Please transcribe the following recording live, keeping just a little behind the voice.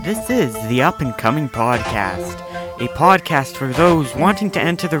This is the Up and Coming Podcast, a podcast for those wanting to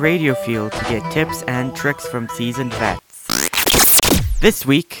enter the radio field to get tips and tricks from seasoned vets. This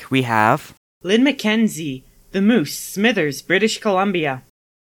week we have Lynn McKenzie, the Moose, Smithers, British Columbia.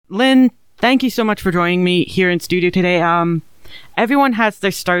 Lynn, thank you so much for joining me here in studio today. Everyone has their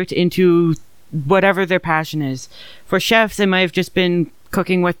start into whatever their passion is. For chefs, it might have just been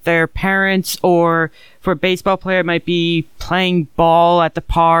cooking with their parents, or for a baseball player, it might be playing ball at the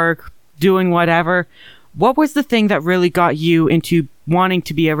park, doing whatever. What was the thing that really got you into wanting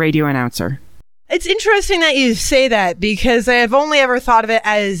to be a radio announcer? It's interesting that you say that, because I've only ever thought of it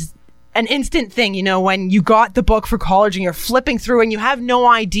as an instant thing, you know, when you got the book for college and you're flipping through and you have no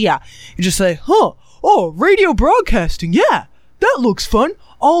idea. You're just like, radio broadcasting, yeah, that looks fun.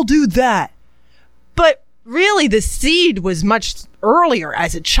 I'll do that. But really, the seed was much earlier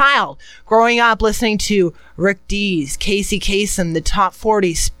as a child, growing up listening to Rick Dees, Casey Kasem, the Top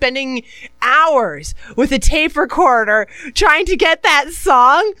 40, spending hours with a tape recorder trying to get that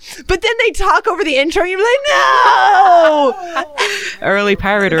song, but then they talk over the intro and you're like, no! Early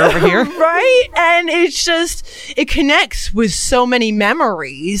pirater over here. Right? And it connects with so many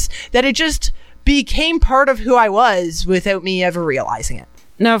memories that it just became part of who I was without me ever realizing it.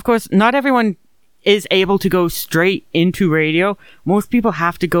 Now, of course, not everyone is able to go straight into radio. Most people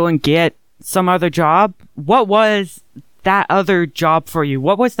have to go and get some other job. What was that other job for you?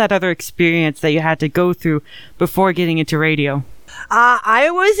 What was that other experience that you had to go through before getting into radio? I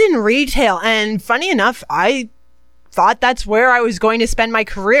was in retail, and funny enough, I thought that's where I was going to spend my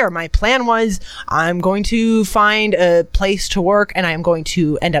career. My plan was I'm going to find a place to work and I'm going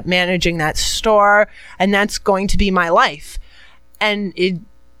to end up managing that store, and that's going to be my life. And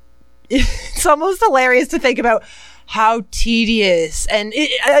it's almost hilarious to think about how tedious and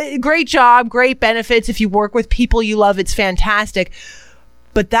great job, great benefits. If you work with people you love, it's fantastic.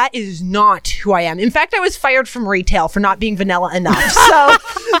 But that is not who I am. In fact, I was fired from retail for not being vanilla enough. So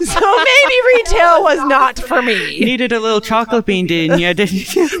maybe retail was not for me. You needed a little chocolate bean, didn't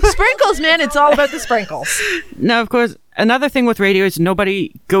you? Sprinkles, man. It's all about the sprinkles. Now, of course, another thing with radio is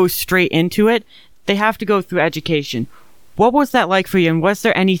nobody goes straight into it. They have to go through education. What was that like for you? And was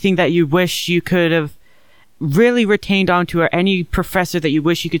there anything that you wish you could have really retained onto, or any professor that you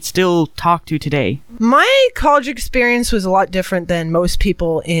wish you could still talk to today? My college experience was a lot different than most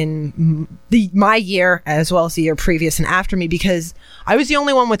people in my year, as well as the year previous and after me, because I was the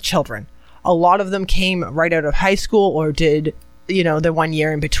only one with children. A lot of them came right out of high school or did, the 1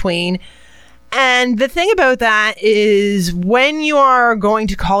 year in between. And the thing about that is, when you are going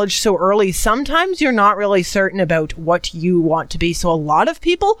to college so early, sometimes you're not really certain about what you want to be. So a lot of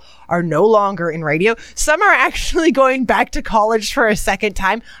people are no longer in radio. Some are actually going back to college for a second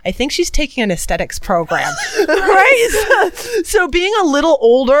time. I think she's taking an aesthetics program, right? So being a little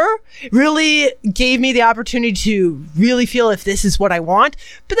older really gave me the opportunity to really feel if this is what I want.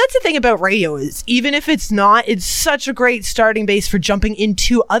 But that's the thing about radio, is even if it's not, it's such a great starting base for jumping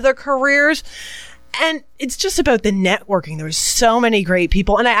into other careers. And it's just about the networking. There's so many great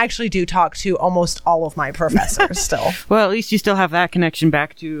people, and I actually do talk to almost all of my professors still. Well, at least you still have that connection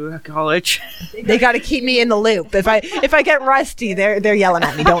back to college. They got to keep me in the loop. If I get rusty, they're yelling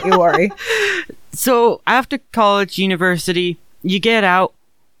at me. Don't you worry. So after college, university, you get out.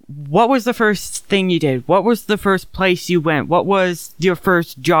 What was the first thing you did? What was the first place you went? What was your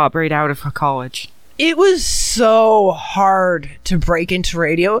first job right out of college? It was so hard to break into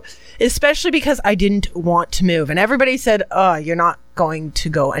radio, especially because I didn't want to move. And everybody said, you're not going to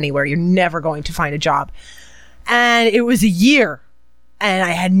go anywhere. You're never going to find a job. And it was a year, and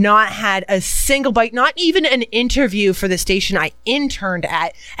I had not had a single bite, not even an interview for the station I interned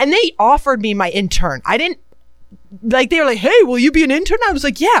at. And they offered me my intern. they were like, hey, will you be an intern? I was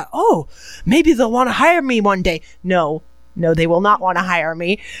like, yeah. Oh, maybe they'll want to hire me one day. No, they will not want to hire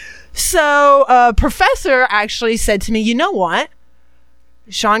me. So a professor actually said to me, you know what?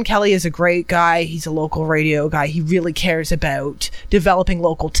 Sean Kelly is a great guy. He's a local radio guy. He really cares about developing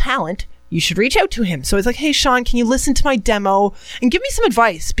local talent. You should reach out to him. So it's like, hey, Sean, can you listen to my demo and give me some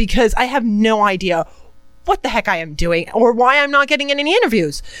advice? Because I have no idea what the heck I am doing or why I'm not getting any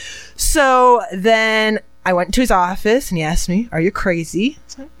interviews. So then I went to his office and he asked me, are you crazy? I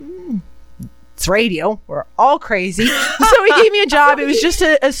was like, it's radio. We're all crazy. So he gave me a job. It was just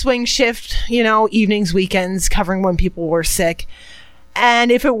a swing shift, evenings, weekends, covering when people were sick.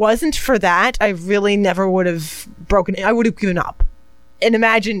 And if it wasn't for that, I really never would have I would have given up. And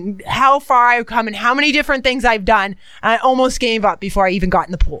imagine how far I've come and how many different things I've done. I almost gave up before I even got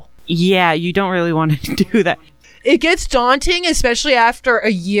in the pool. Yeah, you don't really want to do that. It gets daunting, especially after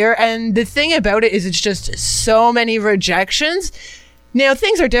a year. And the thing about it is, it's just so many rejections Now,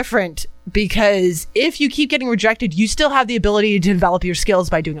 things are different because if you keep getting rejected, you still have the ability to develop your skills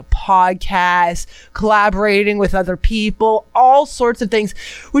by doing a podcast, collaborating with other people, all sorts of things,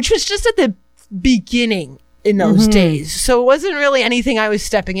 which was just at the beginning in those days. So it wasn't really anything I was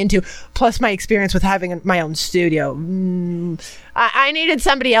stepping into, plus my experience with having my own studio. I needed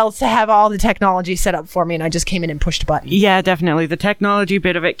somebody else to have all the technology set up for me, and I just came in and pushed a button. Yeah, definitely. The technology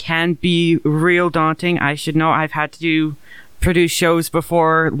bit of it can be real daunting. I should know. I've had to produce shows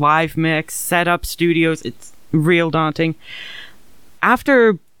before, live mix, set up studios. It's real daunting.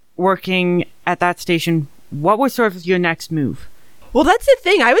 After working at that station, what was sort of your next move? Well, that's the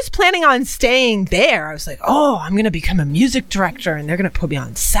thing. I was planning on staying there. I was like, oh, I'm going to become a music director and they're going to put me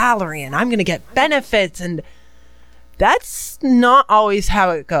on salary and I'm going to get benefits. And that's not always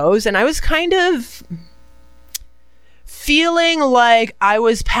how it goes. And I was kind of feeling like I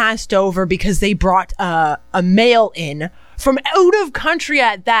was passed over because they brought a male in from out of country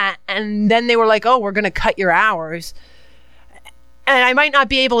at that. And then they were like, oh, we're going to cut your hours. And I might not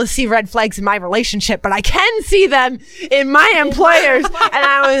be able to see red flags in my relationship, but I can see them in my employers. And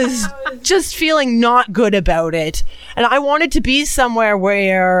I was just feeling not good about it. And I wanted to be somewhere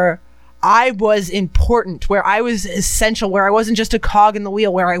where I was important, where I was essential, where I wasn't just a cog in the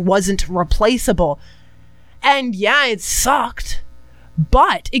wheel, where I wasn't replaceable. And yeah, it sucked.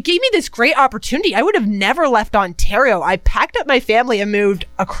 But it gave me this great opportunity. I would have never left Ontario. I packed up my family and moved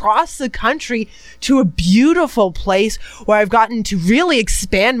across the country to a beautiful place where I've gotten to really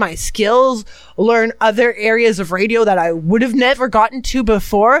expand my skills, learn other areas of radio that I would have never gotten to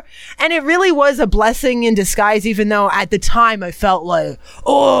before. And it really was a blessing in disguise, even though at the time I felt like,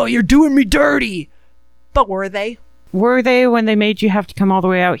 oh, you're doing me dirty. But were they? Were they when they made you have to come all the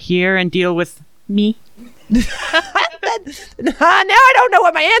way out here and deal with me? Now I don't know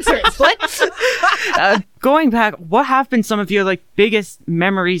what my answer is, Flint. Going back, what have been some of your biggest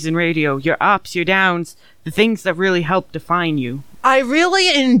memories in radio? Your ups, your downs, the things that really helped define you? I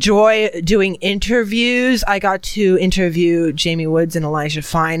really enjoy doing interviews. I got to interview Jamie Woods and Elijah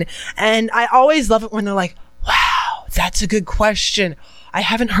Fine, and I always love it when they're like, wow, that's a good question. I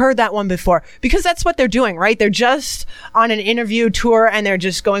haven't heard that one before, because that's what they're doing, right? They're just on an interview tour and they're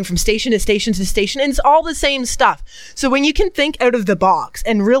just going from station to station to station, and it's all the same stuff. So when you can think out of the box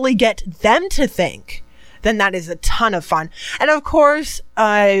and really get them to think, then that is a ton of fun. And of course,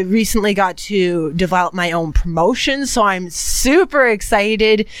 I recently got to develop my own promotion, so I'm super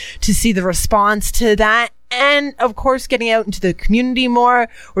excited to see the response to that. And of course, getting out into the community more.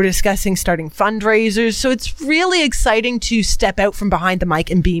 We're discussing starting fundraisers. So it's really exciting to step out from behind the mic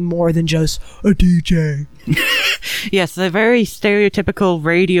and be more than just a DJ. Yes, a very stereotypical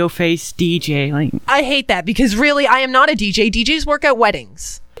radio face DJ. I hate that because really, I am not a DJ. DJs work at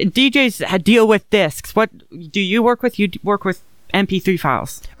weddings. DJs deal with discs. What do you work with? You work with MP3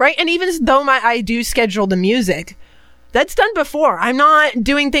 files. Right. And even though I do schedule the music, that's done before. I'm not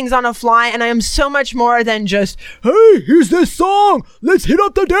doing things on a fly, and I am so much more than just, hey, here's this song. Let's hit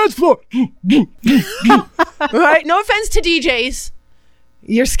up the dance floor. Right? No offense to DJs.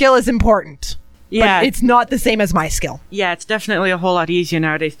 Your skill is important. Yeah. But it's not the same as my skill. Yeah, it's definitely a whole lot easier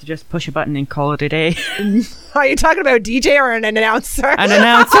nowadays to just push a button and call it a day. Are you talking about DJ or an announcer? An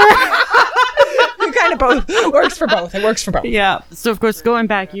announcer? Kind of both. It works for both. It works for both. Yeah. So, of course, going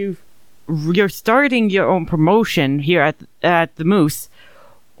back, you're starting your own promotion here at the Moose.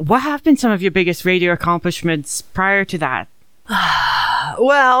 What have been some of your biggest radio accomplishments prior to that?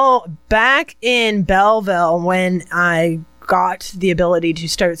 Well, back in Belleville, when I got the ability to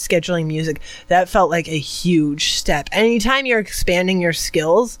start scheduling music, that felt like a huge step. Anytime you're expanding your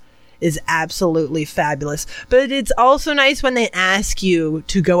skills is absolutely fabulous. But it's also nice when they ask you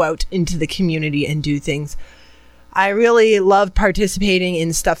to go out into the community and do things. I really love participating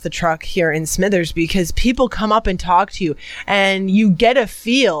in Stuff the Truck here in Smithers because people come up and talk to you and you get a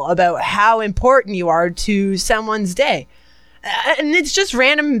feel about how important you are to someone's day. And it's just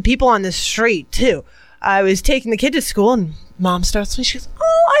random people on the street too. I was taking the kid to school and mom starts me. She goes,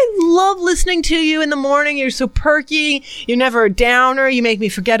 oh, I love listening to you in the morning. You're so perky. You're never a downer. You make me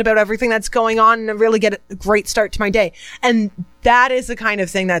forget about everything that's going on and I really get a great start to my day. And that is the kind of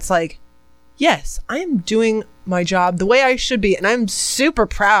thing that's like, yes, I am doing my job the way I should be. And I'm super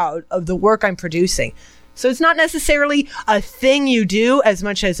proud of the work I'm producing. So it's not necessarily a thing you do as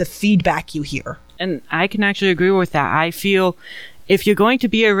much as a feedback you hear. And I can actually agree with that. I feel if you're going to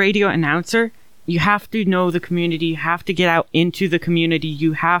be a radio announcer, you have to know the community. You have to get out into the community.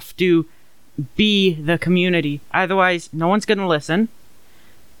 You have to be the community. Otherwise, no one's going to listen.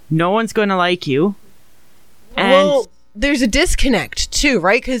 No one's going to like you. And, well, there's a disconnect too,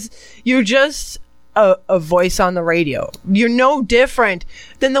 right? Because you're just, I don't know, a voice on the radio. You're no different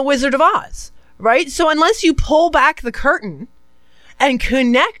than the Wizard of Oz, right? So unless you pull back the curtain and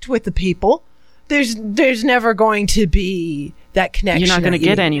connect with the people, there's never going to be that connection. You're not going to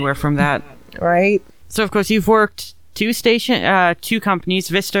get anywhere from that. Right. So, of course, you've worked two companies,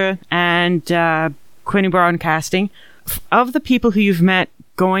 Vista and Quinte Broadcasting. Of the people who you've met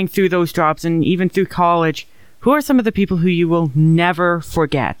going through those jobs and even through college, who are some of the people who you will never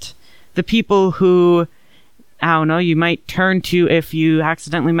forget? The people who, I don't know, you might turn to if you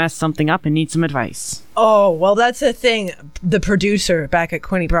accidentally mess something up and need some advice. Oh, well, that's the thing. The producer back at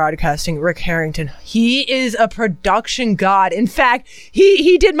Quinte Broadcasting, Rick Harrington, he is a production god. In fact,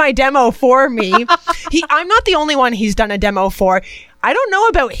 he did my demo for me. I'm not the only one he's done a demo for. I don't know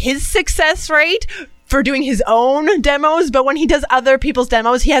about his success rate for doing his own demos, but when he does other people's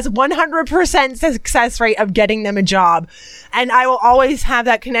demos, he has 100% success rate of getting them a job. And I will always have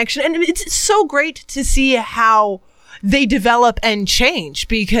that connection. And it's so great to see how they develop and change,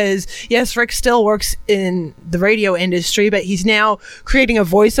 because yes, Rick still works in the radio industry, but he's now creating a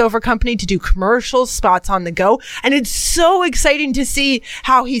voiceover company to do commercials, spots on the go. And it's so exciting to see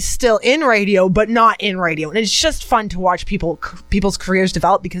how he's still in radio, but not in radio. And it's just fun to watch people's careers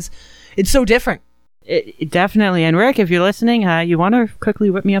develop, because it's so different. It definitely. And Rick, if you're listening, you want to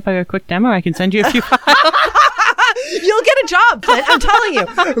quickly whip me up a quick demo? I can send you a few files. You'll get a job, Flint. I'm telling you.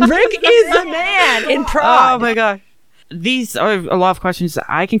 Rick is the man in prod. Oh my gosh. These are a lot of questions that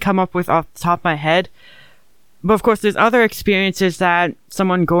I can come up with off the top of my head. But of course, there's other experiences that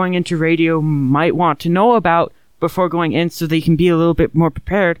someone going into radio might want to know about before going in, so they can be a little bit more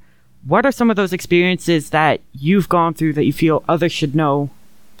prepared. What are some of those experiences that you've gone through that you feel others should know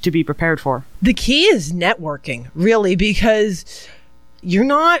to be prepared for? The key is networking, really, because you're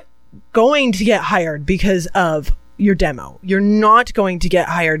not going to get hired because of your demo. You're not going to get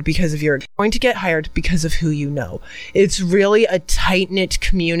hired because of you're going to get hired because of who you know. It's really a tight-knit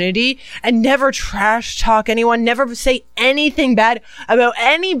community, and never trash talk anyone. Never say anything bad about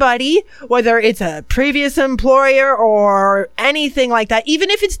anybody, whether it's a previous employer or anything like that, even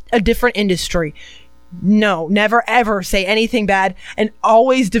if it's a different industry. No, never ever say anything bad, and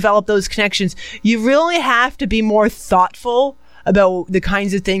always develop those connections. You really have to be more thoughtful about the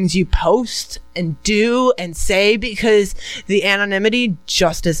kinds of things you post and do and say, because the anonymity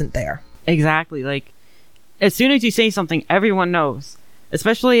just isn't there. Exactly. Like, as soon as you say something, everyone knows.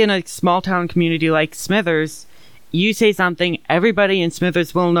 Especially in a small town community like Smithers, you say something, everybody in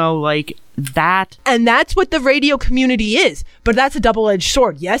Smithers will know, like, that. And that's what the radio community is. But that's a double-edged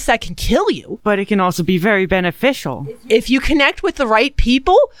sword. Yes, that can kill you, but it can also be very beneficial. If you connect with the right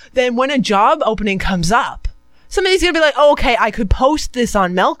people, then when a job opening comes up, somebody's going to be like, oh, okay, I could post this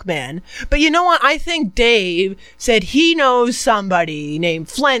on Milkman. But you know what? I think Dave said he knows somebody named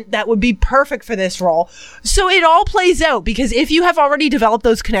Flint that would be perfect for this role. So it all plays out, because if you have already developed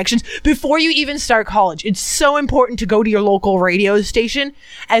those connections before you even start college, it's so important to go to your local radio station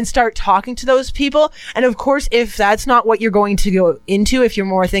and start talking to those people. And of course, if that's not what you're going to go into, if you're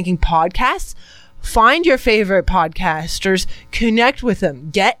more thinking podcasts, find your favorite podcasters, connect with them,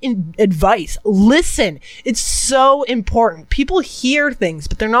 get advice, listen. It's so important. People hear things,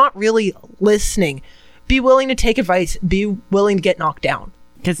 but they're not really listening. Be willing to take advice. Be willing to get knocked down.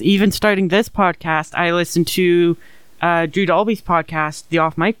 Because even starting this podcast, I listened to Drew Dalby's podcast, the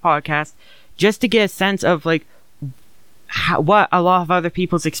Off Mic podcast, just to get a sense of like what a lot of other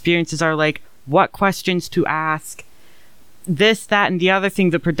people's experiences are like, what questions to ask, this, that, and the other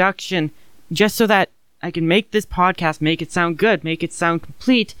thing, the production, just so that I can make this podcast, make it sound good, make it sound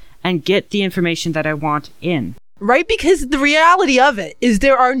complete, and get the information that I want in. Right? Because the reality of it is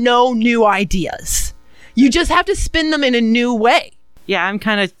there are no new ideas. You just have to spin them in a new way. Yeah, I'm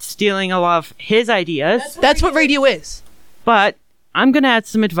kind of stealing a lot of his ideas. That's what radio is. But I'm going to add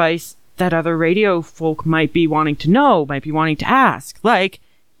some advice that other radio folk might be wanting to know, might be wanting to ask. Like,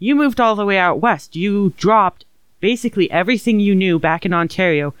 you moved all the way out west. You dropped basically everything you knew back in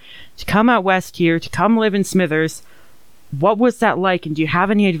Ontario to come out west here, to come live in Smithers. What was that like? And do you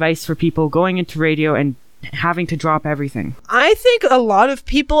have any advice for people going into radio and having to drop everything? I think a lot of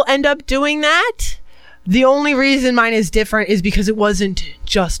people end up doing that. The only reason mine is different is because it wasn't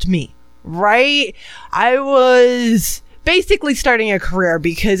just me, right? I was basically starting a career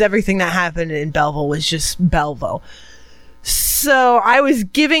because everything that happened in Belleville was just Belleville. So I was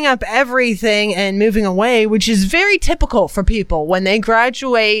giving up everything and moving away, which is very typical for people when they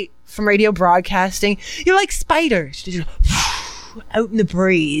graduate from radio broadcasting. You're like spiders, just out in the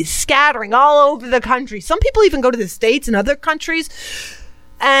breeze, scattering all over the country. Some people even go to the States and other countries.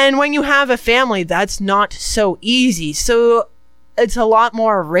 And when you have a family, that's not so easy. So it's a lot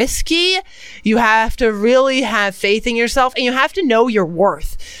more risky. You have to really have faith in yourself, and you have to know your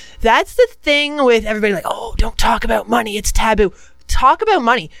worth. That's the thing with everybody, like, oh, don't talk about money. It's taboo. Talk about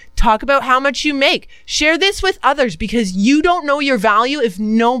money. Talk about how much you make. Share this with others, because you don't know your value if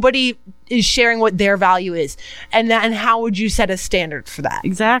nobody is sharing what their value is. And how would you set a standard for that?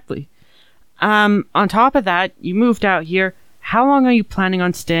 Exactly. On top of that, you moved out here. How long are you planning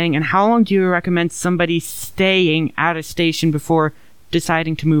on staying, and how long do you recommend somebody staying at a station before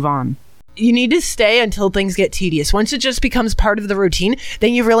deciding to move on? You need to stay until things get tedious. Once it just becomes part of the routine,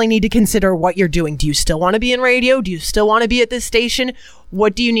 then you really need to consider what you're doing. Do you still want to be in radio? Do you still want to be at this station?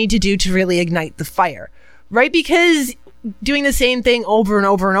 What do you need to do to really ignite the fire? Right? Because doing the same thing over and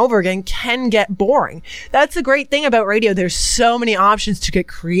over and over again can get boring. That's the great thing about radio. There's so many options to get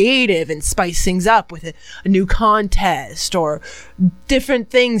creative and spice things up with a new contest or different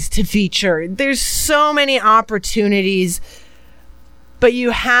things to feature. There's so many opportunities, but you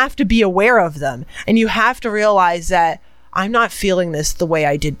have to be aware of them, and you have to realize that I'm not feeling this the way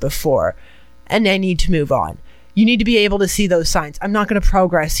I did before, and I need to move on. You need to be able to see those signs. I'm not going to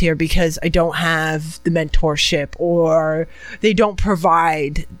progress here because I don't have the mentorship, or they don't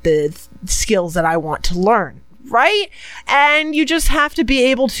provide the skills that I want to learn, right? And you just have to be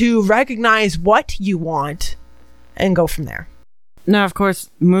able to recognize what you want and go from there. Now, of course,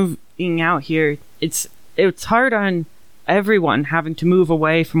 moving out here, it's hard on everyone having to move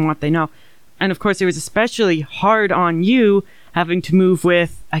away from what they know. And of course, it was especially hard on you having to move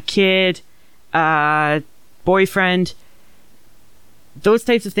with a kid, boyfriend. Those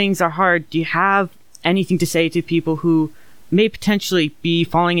types of things are hard. Do you have anything to say to people who may potentially be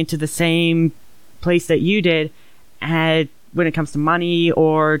falling into the same place that you did when it comes to money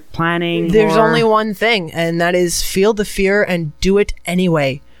or planning? There's only one thing, and that is feel the fear and do it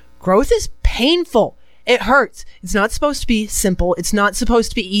anyway. Growth is painful. It hurts. It's not supposed to be simple. It's not supposed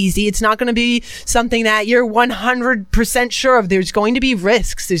to be easy. It's not going to be something that you're 100% sure of. There's going to be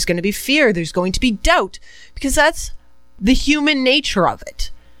risks. There's going to be fear. There's going to be doubt, because that's the human nature of it.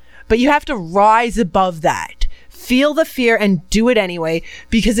 But you have to rise above that. Feel the fear and do it anyway,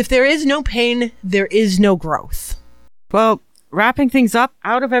 because if there is no pain, there is no growth. Well, wrapping things up,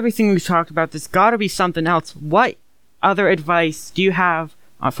 out of everything we've talked about, there's got to be something else. What other advice do you have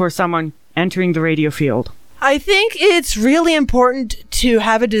for someone entering the radio field? I think it's really important to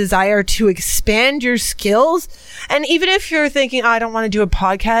have a desire to expand your skills. And even if you're thinking, I don't want to do a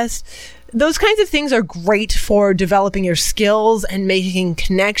podcast, those kinds of things are great for developing your skills and making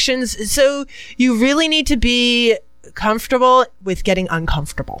connections. So you really need to be comfortable with getting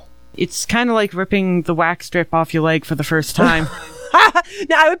uncomfortable. It's kind of like ripping the wax strip off your leg for the first time.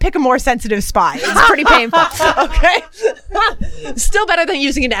 Now, I would pick a more sensitive spot. It's pretty painful. Okay. Still better than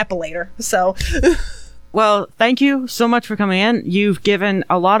using an epilator. So, well, thank you so much for coming in. You've given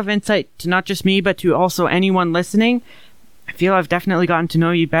a lot of insight to not just me, but to also anyone listening. I feel I've definitely gotten to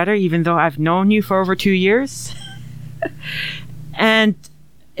know you better, even though I've known you for over 2 years. And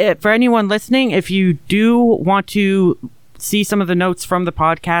for anyone listening, if you do want to see some of the notes from the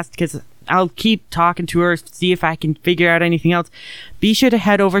podcast, because I'll keep talking to her, see if I can figure out anything else, be sure to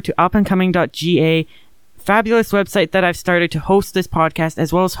head over to upandcoming.ga, fabulous website that I've started to host this podcast,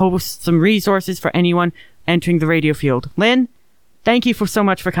 as well as host some resources for anyone entering the radio field. Lynn, thank you so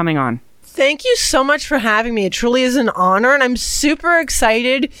much for coming on. Thank you so much for having me. It truly is an honor, and I'm super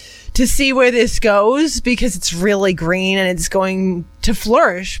excited to see where this goes, because it's really green and it's going to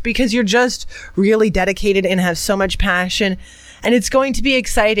flourish because you're just really dedicated and have so much passion. And it's going to be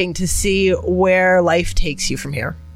exciting to see where life takes you from here.